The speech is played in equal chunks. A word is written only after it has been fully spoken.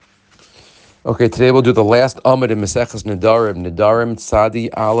Okay, today we'll do the last Amud in Maseches Nadarim, Nadarim Tzadi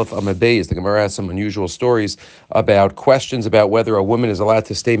Aleph Amud Beis. The Gemara has some unusual stories about questions about whether a woman is allowed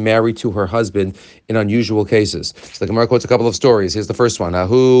to stay married to her husband in unusual cases. So the Gemara quotes a couple of stories. Here's the first one.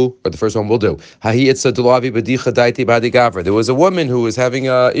 The first one we'll do. There was a woman who was having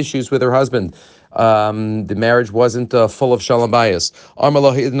issues with her husband. The marriage wasn't full of shalom bayis.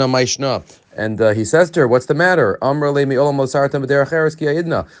 And he says to her, "What's the matter?" Last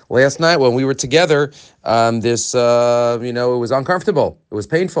night when we were together, it was uncomfortable. It was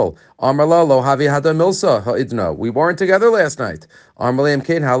painful. We weren't together last night. There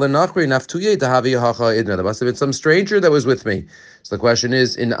must have been some stranger that was with me. So the question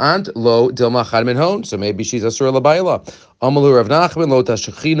is, in ant lo dilma chad min hon. So maybe she's asur labayla. Amalu Rav Nachman lo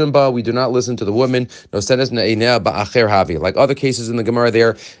tashchinun ba. We do not listen to the woman. No senes ne'inea ba'acher havi. Like other cases in the Gemara,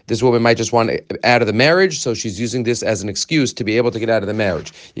 there, this woman might just want out of the marriage, so she's using this as an excuse to be able to get out of the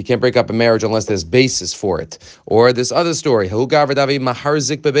marriage. You can't break up a marriage unless there's basis for it. Or this other story, again,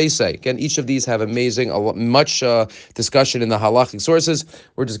 each of these have much discussion in the halachic sources.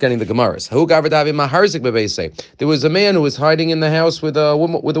 We're just getting the Gemaras. There was a man who was hiding in the house with a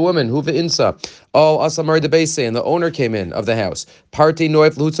woman, Huva Insa. All Asamar de Beise, and the owner came in of the house. Party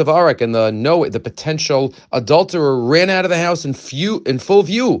Noif Lutzav Arak, and the potential adulterer ran out of the house in full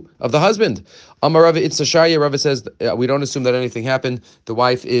view of the husband. Amar Rava Itzashaya, Rava says, we don't assume that anything happened. The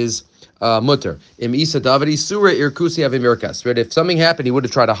wife is mutter. Im Isa Davidi Surah Irkusi Avimirkas. Right? If something happened, he would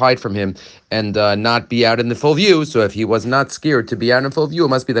have tried to hide from him and not be out in the full view. So if he was not scared to be out in full view, it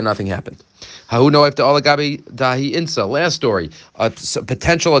must be that nothing happened. Hahu Noif to Alagabi Dahi Insa. Last story. A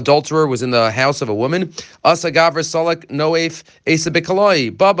potential adulterer was in the house of a woman. Asa Gavra Salak Noef Esa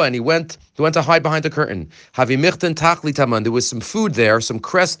Bikaloi. Baba, and he went to hide behind the curtain. Havi Michtan Tachli Taman. There was some food there, some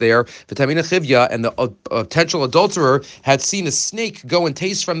cress there, Vitamina Chivya, and the potential adulterer had seen a snake go and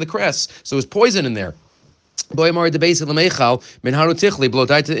taste from the cress. So it was poison in there. And then the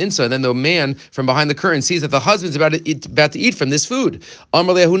man from behind the curtain sees that the husband's about to eat from this food.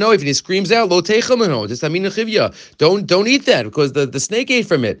 And he screams out, don't eat that, because the snake ate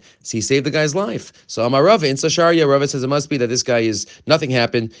from it. So he saved the guy's life. So Rava says it must be that this guy nothing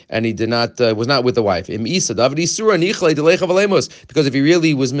happened and he was not with the wife. Because if he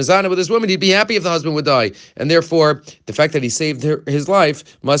really was mizana with this woman, he'd be happy if the husband would die. And therefore, the fact that he saved his life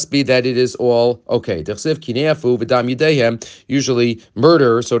must be that it is all okay. Usually,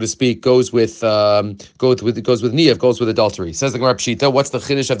 murder, so to speak, goes with niyah, goes with adultery. Says the Gemara Pshita. What's the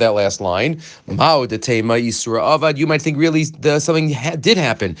chiddush of that last line? You might think really something did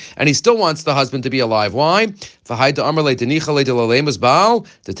happen, and he still wants the husband to be alive. Why? Based on the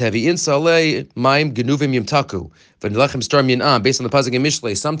pasuk in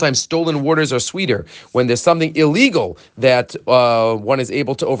Mishlei, sometimes stolen waters are sweeter when there's something illegal that one is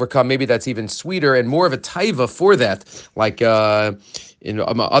able to overcome. Maybe that's even sweeter and more of a taiva for that. Like in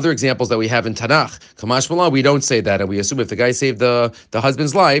other examples that we have in Tanakh, Kamash Malan, we don't say that, and we assume if the guy saved the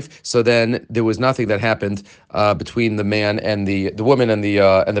husband's life, so then there was nothing that happened between the man and the woman and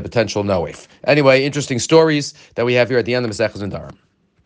the potential noif. Anyway, interesting stories that we have here at the end of Maseches Nadarim.